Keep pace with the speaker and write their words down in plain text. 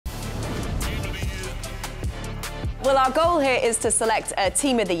Well, our goal here is to select a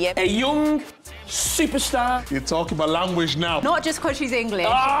team of the year. A young superstar. You're talking my language now. Not just because she's English.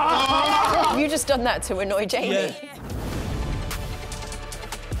 You just done that to annoy Jamie. Yeah.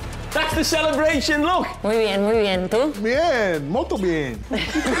 That's the celebration, look. Muy bien, ¿tú? Bien, muito bien.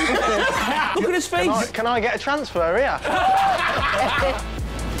 Look at his face. Can I get a transfer here?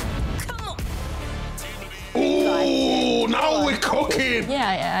 Ooh, now we're cooking.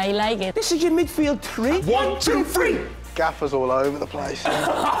 Yeah, I like it. This is your midfield three. 1, 2, 3. Gaffers all over the place.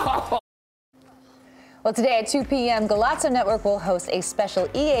 Well, today at 2 p.m., Golazo Network will host a special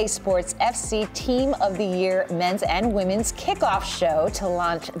EA Sports FC Team of the Year men's and women's kickoff show to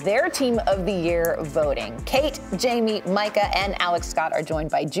launch their Team of the Year voting. Kate, Jamie, Micah, and Alex Scott are joined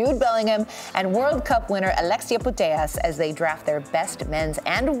by Jude Bellingham and World Cup winner Alexia Putellas as they draft their best men's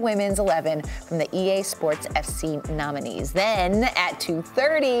and women's 11 from the EA Sports FC nominees. Then at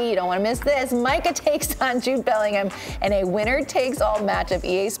 2:30, you don't want to miss this, Micah takes on Jude Bellingham in a winner-takes-all match of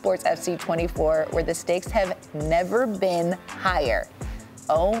EA Sports FC 24, where the stakes have never been higher.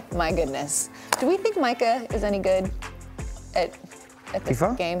 Oh my goodness. Do we think Micah is any good at this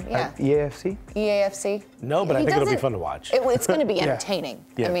FIFA? game? Yeah. EAFC? EAFC? No, but I think it'll be fun to watch. It's going to be entertaining.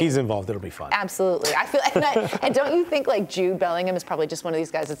 Yeah, I mean, he's involved, it'll be fun. Absolutely. I feel, and don't you think like Jude Bellingham is probably just one of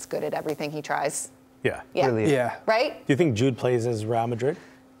these guys that's good at everything he tries? Yeah. Yeah. Really? Yeah. Right? Do you think Jude plays as Real Madrid?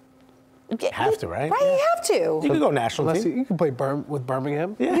 Have to, right? Right, you have to. You could go national Unless team. you can play with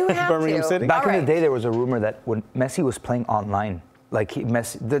Birmingham. Yeah. You have Birmingham to. City. Back in All the day, there was a rumor that when Messi was playing online, like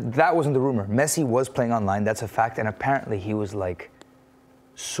that wasn't the rumor. Messi was playing online, that's a fact, and apparently he was like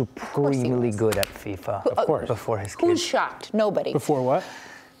supremely good at FIFA. Of course. Before his Who's kids. shocked? Nobody. Before what?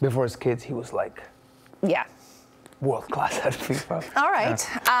 Before his kids, he was like Yeah. world class at FIFA. All right.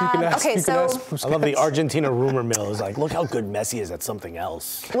 Okay, You can so ask I love the Argentina rumor mill. Is like, look how good Messi is at something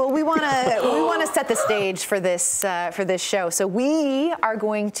else. well, we want to set the stage for this show. So we are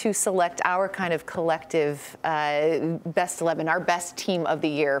going to select our kind of collective best 11, our best team of the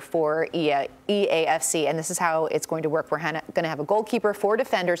year for EAFC, and this is how it's going to work. We're going to have a goalkeeper, 4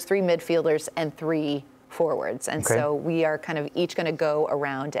 defenders, 3 midfielders, and 3 forwards. And so we are kind of each going to go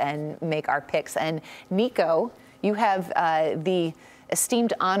around and make our picks. And Nico, you have the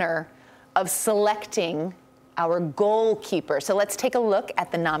esteemed honor of selecting our goalkeeper. So let's take a look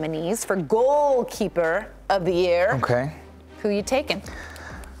at the nominees for goalkeeper of the year. Okay. Who you taking?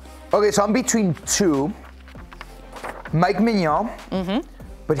 Okay, so I'm between 2. Mike Mignon,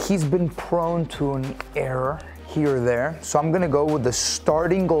 but he's been prone to an error here or there. So I'm going to go with the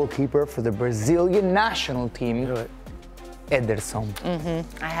starting goalkeeper for the Brazilian national team, Ederson.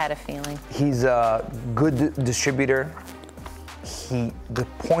 I had a feeling. He's a good distributor. The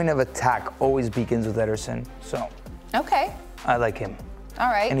point of attack always begins with Ederson, so Okay. I like him. All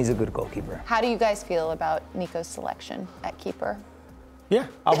right. And he's a good goalkeeper. How do you guys feel about Nico's selection at keeper? Yeah,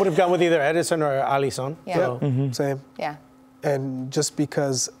 I would have gone with either Edison or Alisson. Yeah. So. Same. Yeah. And just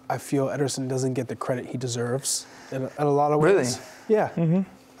because I feel Ederson doesn't get the credit he deserves in a lot of Really? ways. Yeah.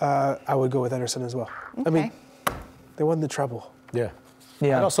 I would go with Ederson as well. I mean, they won the treble. Yeah.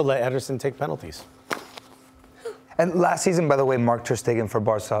 Yeah. I'd also let Ederson take penalties. And last season, by the way, Mark Ter Stegen for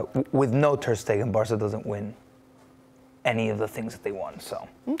Barca. With no Ter Stegen, Barca doesn't win any of the things that they won. So.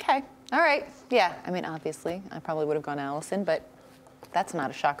 Okay. All right. Yeah. I mean, obviously, I probably would have gone Allison, but that's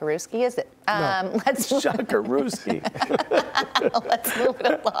not a shockerooski, is it? Let's Shockerooski. Let's move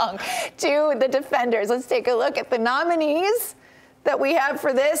it along to the defenders. Let's take a look at the nominees that we have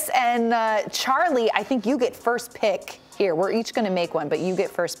for this. And Charlie, I think you get first pick here. We're each going to make one, but you get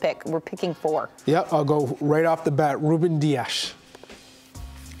first pick. We're picking 4. Yep, I'll go right off the bat. Ruben Dias.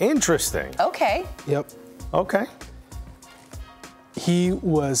 Interesting. Okay. Yep. Okay. He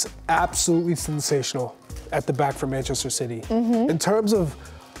was absolutely sensational at the back for Manchester City. In terms of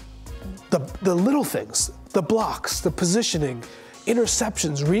the little things, the blocks, the positioning,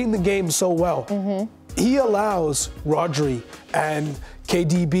 interceptions, reading the game so well. He allows Rodri and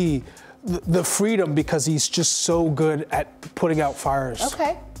KDB the freedom because he's just so good at putting out fires.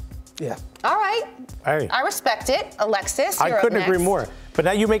 Okay. Yeah. All right. Hey. I respect it. Alexis, you're I up couldn't agree next. more. But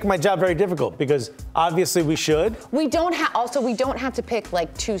now you make my job very difficult because obviously we should. We don't have. Also, we don't have to pick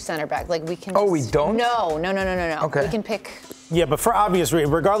like 2 center backs. Like we can. Oh, just, we don't? No. Okay. We can pick. Yeah, but for obvious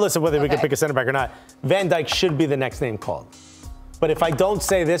reasons, regardless of whether we can Okay. pick a center back or not, Van Dijk should be the next name called. But if I don't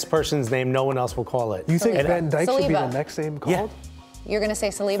say this person's name, no one else will call it. You think Saliba. Van Dijk should be the Saliba. next name Yeah. called? You're gonna say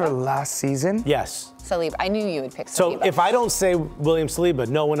For Saliba. last season, Yes. Saliba. I knew you would pick So Saliba. if I don't say William Saliba,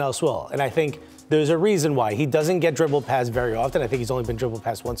 no one else will. And I think There's a reason why. He doesn't get dribbled past very often. I think he's only been dribbled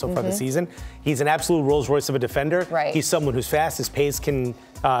past once so far this season. He's an absolute Rolls Royce of a defender. Right. He's someone who's fast. His pace he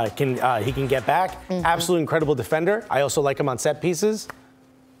can get back. Absolute incredible defender. I also like him on set pieces.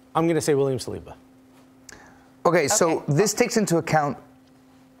 I'm going to say William Saliba. Okay, so this takes into account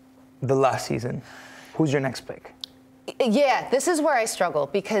the last season. Who's your next pick? Yeah, this is where I struggle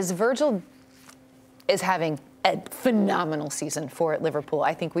because Virgil is having a phenomenal season for Liverpool.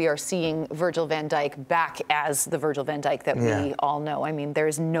 I think we are seeing Virgil van Dijk back as the Virgil van Dijk that we all know. I mean,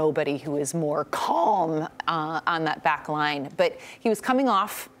 there's nobody who is more calm on that back line. But he was coming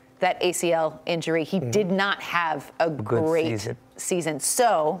off that ACL injury. He did not have a great season.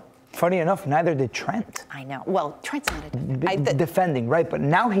 So, funny enough, neither did Trent. I know. Well, Trent's not a defender. Defending, right? But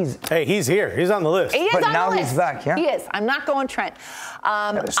now he's... Hey, he's here. He's on the list. He is But on now the list. he's back, yeah? He is. I'm not going Trent.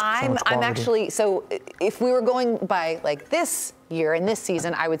 I'm actually, so if we were going by like this year and this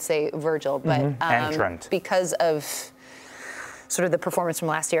season, I would say Virgil. But And Trent. because of sort of the performance from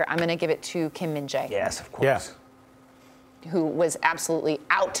last year, I'm going to give it to Kim Min-jae. Yes, of course. Yeah. Who was absolutely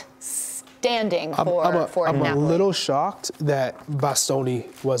outstanding for I'm a Napoli. little shocked that Bastoni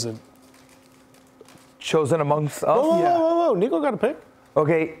wasn't. Chosen amongst us. Whoa. Nico got a pick.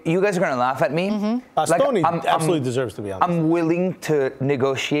 Okay, you guys are going to laugh at me. Bastoni I'm absolutely deserves to be on this. I'm willing to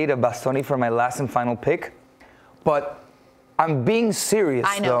negotiate a Bastoni for my last and final pick, but I'm being serious,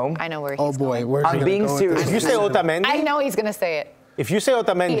 I know. though. I know where he's Oh boy, going. where's he I'm gonna being go with serious. this? If you say Otamendi, I know he's going to say it. if you say He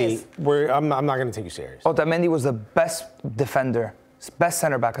Otamendi, is. I'm not going to take you serious. Otamendi was the best defender, best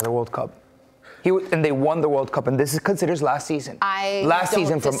center back at the World Cup. And they won the World Cup, and this is considered last season. Last don't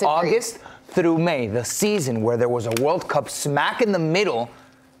season from disagree. August through May, the season where there was a World Cup smack in the middle,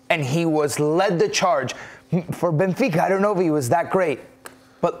 and he led the charge. For Benfica, I don't know if he was that great,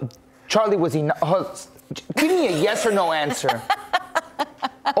 but Charlie, was he not? Give me a yes or no answer.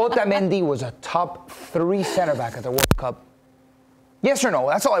 Otamendi was a top 3 center back at the World Cup. Yes or no?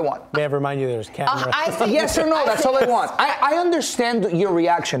 That's all I want. May I remind you there's camera? I think Yes or no? That's all I want. I understand your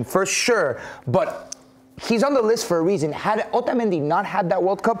reaction for sure, but he's on the list for a reason. Had Otamendi not had that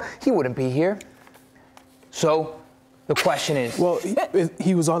World Cup, he wouldn't be here. So the question is, Well,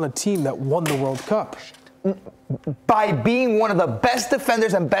 he was on a team that won the World Cup. by being one of the best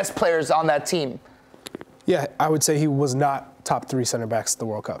defenders and best players on that team, Yeah, I would say he was not top 3 center backs at the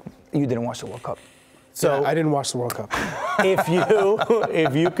World Cup. you didn't watch the World Cup. So Yeah, I didn't watch the World Cup.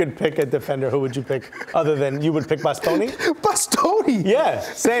 if you could pick a defender, who would you pick other than you would pick Bastoni? Bastoni. Yeah,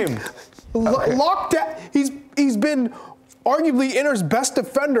 same. Locked down. He's been arguably Inter's best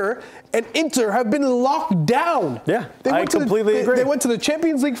defender, and Inter have been locked down. Yeah, I completely agree. They went to the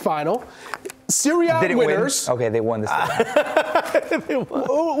Champions League final. Syria Did it winners. win? Okay, they won this.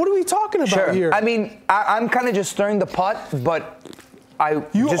 What are we talking about here? I mean, I'm kind of just stirring the pot, but I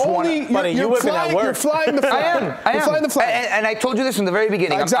You just want only to. Buddy, you whipping that flying, work. You're flying the flag. I am. You're flying the flag. And I told you this from the very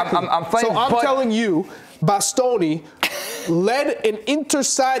beginning. Exactly. I'm flying. So I'm but telling you, Bastoni led an Inter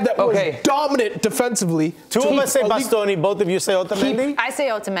side that was dominant defensively. Two of us say Bastoni, both of you say Otamendi? I say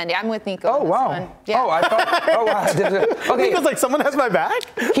Otamendi. I'm with Nico. Oh on this wow. one. Yeah. Oh, I thought. Oh wow. Okay. Nico's like, someone has my back?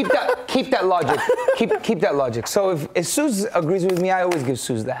 Keep that logic. Keep that logic. So if Suze agrees with me, I always give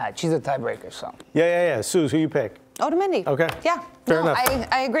Suze the hat. She's a tiebreaker. So. Yeah. Suze, who you pick? Otamendi. Okay. Yeah. Fair enough.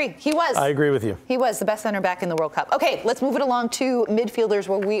 I agree. He was. I agree with you. He was the best center back in the World Cup. Okay, let's move it along to midfielders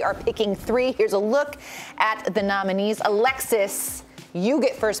where we are picking 3. Here's a look at the nominees. Alexis, you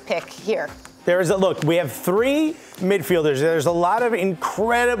get first pick here. Look, we have 3 midfielders. There's a lot of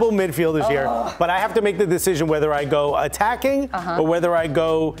incredible midfielders here, but I have to make the decision whether I go attacking or whether I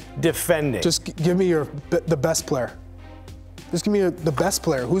go defending. Just give me the best player. Just give me the best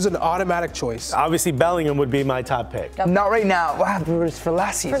player. Who's an automatic choice? Obviously, Bellingham would be my top pick. Not right now. Wow, but it's for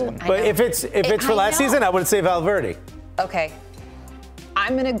last season. But if it's for last season, I would say Valverde. Okay.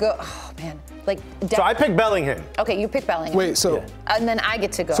 I'm going to go, oh man. So I pick Bellingham. Okay, you pick Bellingham. Wait, so And then I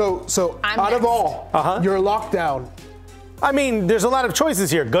get to go. so I'm out of next. all, you're locked down. I mean, there's a lot of choices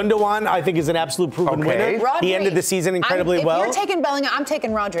here. Gundogan, I think, is an absolute proven winner. Rodri. He ended the season incredibly well. If you're taking Bellingham, I'm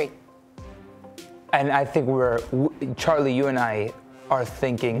taking Rodri. And I think Charlie, you and I are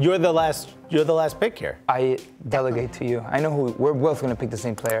thinking. You're the last pick here. I delegate to you. I know who. We're both going to pick the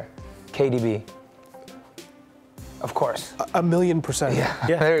same player, KDB. Of course. 1,000,000%.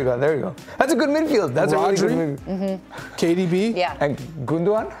 Yeah. There you go. That's a good midfield. That's Rodri? a really good midfield. KDB. Yeah. And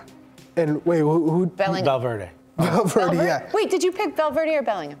Gundogan? And wait, who? Bellingham. Valverde. Valverde, yeah. Wait, did you pick Valverde or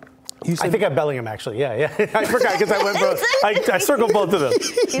Bellingham? You I said think I Bellingham, actually. Yeah. I forgot because I went for I circled both of them.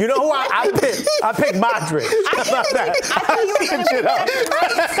 You know who I picked? I picked Modric. How about that? I thought you were going to pick Declan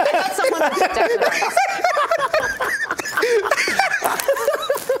Rice. I thought someone would pick Declan Rice.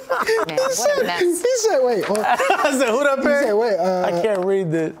 Man, what a mess. He said, wait. Oh, I said, who that he said, wait. I can't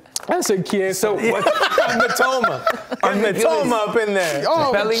read the. I said Chiesa. So what? Matoma. Matoma up in there.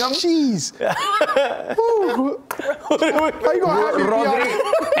 Oh, Bellingham? jeez. Ooh. How you gonna have me be Rodri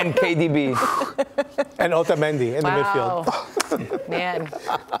and KDB. And Otamendi in the Wow. midfield. Man,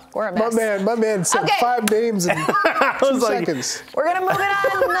 we're a mess. My man said Okay. 5 names in 2 like- seconds. We're gonna move it on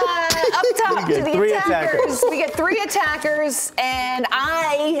up top We to get the 3 attackers. We get 3 attackers, and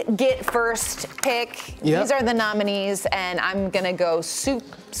I get first pick. Yep. These are the nominees, and I'm gonna go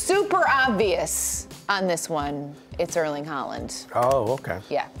super obvious on this one. It's Erling Haaland. Oh, okay.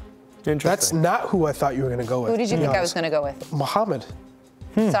 Yeah. Interesting. That's not who I thought you were going to go with. Who did you to be think I was honest. gonna go with? Muhammad.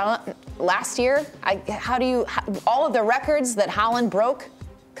 So, last year, all of the records that Haaland broke?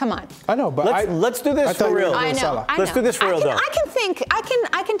 Come on. I know, but Let's do this I thought for you were real. gonna go I with know. Salah. I Let's know. do this for real, though.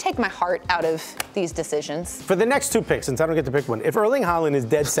 I can take my heart out of these decisions. For the next 2 picks, since I don't get to pick one, if Erling Haaland is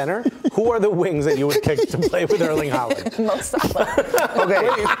dead center, who are the wings that you would pick to play with Erling Haaland? Mo Salah. Okay.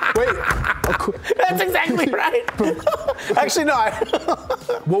 Wait. That's exactly right. Actually, no.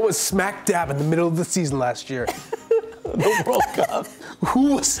 What was smack dab in the middle of the season last year? The World Cup.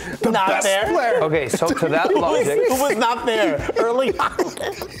 Who was the Not best there. player? Okay, so to that logic, Who was not there? Erling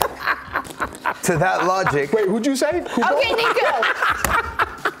Haaland. to that logic, Wait, who'd you say? Who Okay, Nico.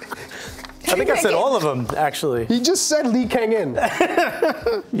 I think I said all of them, actually. He just said Lee Kang In.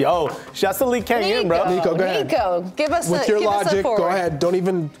 Yo, shouts to Lee Kang in, bro. Nico, go ahead. Nico, give us With your give us a logic, go forward. ahead. Don't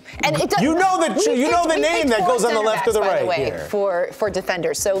even. And it does, You know the we name picked that 4 goes on the center left or the backs, by right the way, here. for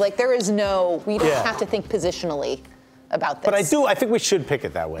defenders. So like there is no, we don't Yeah. have to think positionally about this. But I think we should pick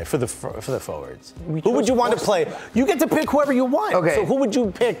it that way for the forwards. Who would you want to play? You get to pick whoever you want. Okay. So who would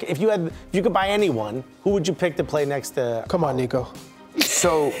you pick if you could buy anyone? Who would you pick to play next to? Come on, Nico.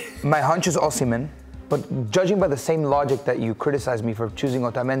 so my hunch is Osimhen, but judging by the same logic that you criticized me for choosing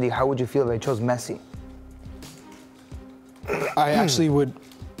Otamendi, how would you feel if I chose Messi? I actually would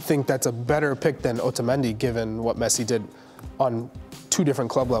think that's a better pick than Otamendi, given what Messi did on 2 different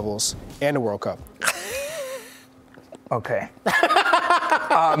club levels and a World Cup. Okay.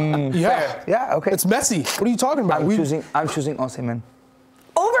 Yeah. Yeah, okay. It's Messi. What are you talking about? I'm choosing Osimhen.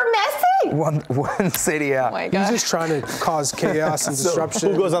 Over Messi? One city, yeah. Oh my He's God. just trying to cause chaos and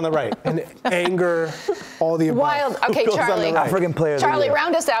disruption Who goes on the right? and anger, all the above. Wild. Okay, goes on the Charlie. right? African player of the Charlie, year.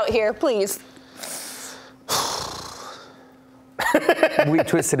 round us out here, please. We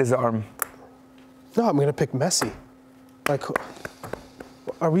twisted his arm. No, I'm gonna pick Messi. Like,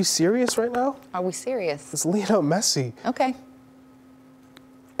 are we serious right now? Are we serious? It's Lionel Messi. Okay.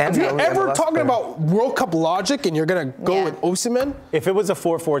 And If you're the ever MLS talking player. about World Cup logic and you're gonna go Yeah. with Osimhen, If it was a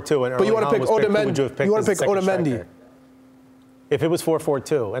 4-4-2 and but you Erling want to Haaland pick was picked, who would you have Otamendi. picked You want as to the pick second Otamendi. striker? If it was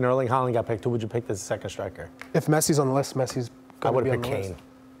 4-4-2 and Erling Haaland got picked, who would you pick as the second striker? If Messi's on the list, Messi's I gonna would be have on picked the list.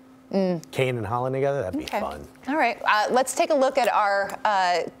 Kane. Kane and Haaland together, that'd be Okay. fun. All right. Let's take a look at our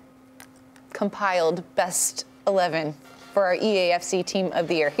compiled best 11 for our EAFC Team of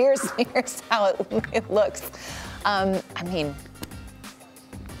the Year. Here's how it looks. I mean,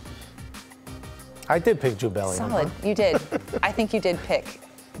 I did pick Jude Bellingham. solid. You did. I think you did pick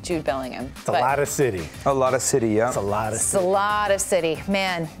Jude Bellingham. It's a lot of city. A lot of city, yeah. It's a lot of It's a city. lot of city,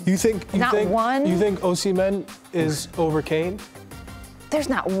 man. You think Not one? You think Osimhen is over Kane? There's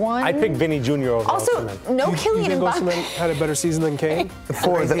not one. I picked Vinny Jr. over Also, Osimhen. no You Kylian think Mbappe. Osimhen had a better season than Kane?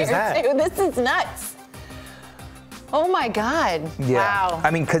 For the, is that? Dude, this is nuts. Oh my God. yeah. Wow. I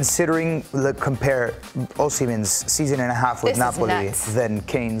mean, compare Osimhen's season and a half with This is Napoli, nuts. then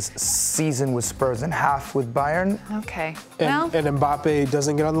Kane's season with Spurs and half with Bayern. Okay. And, and Mbappe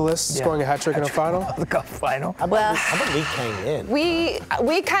doesn't get on the list, scoring a hat trick in a final? The cup final. How about Lee Kang in? We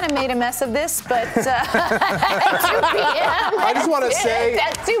kind of made a mess of this, but at 2 p.m. I just want to say,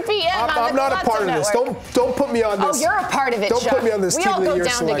 at 2 p.m. I'm not a part of this. Don't put me on Oh, this. you're a part of it, Don't Chuck. put me on this We team all of the go year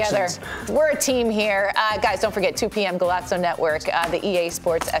down selections. together. We're a team here. Guys, don't forget, 2 p.m. Galazzo Network, the EA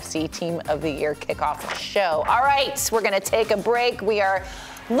Sports FC Team of the Year kickoff show. All right, we're going to take a break. We are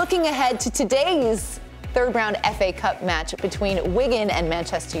looking ahead to today's third round FA Cup match between Wigan and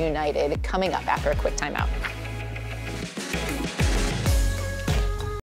Manchester United coming up after a quick timeout.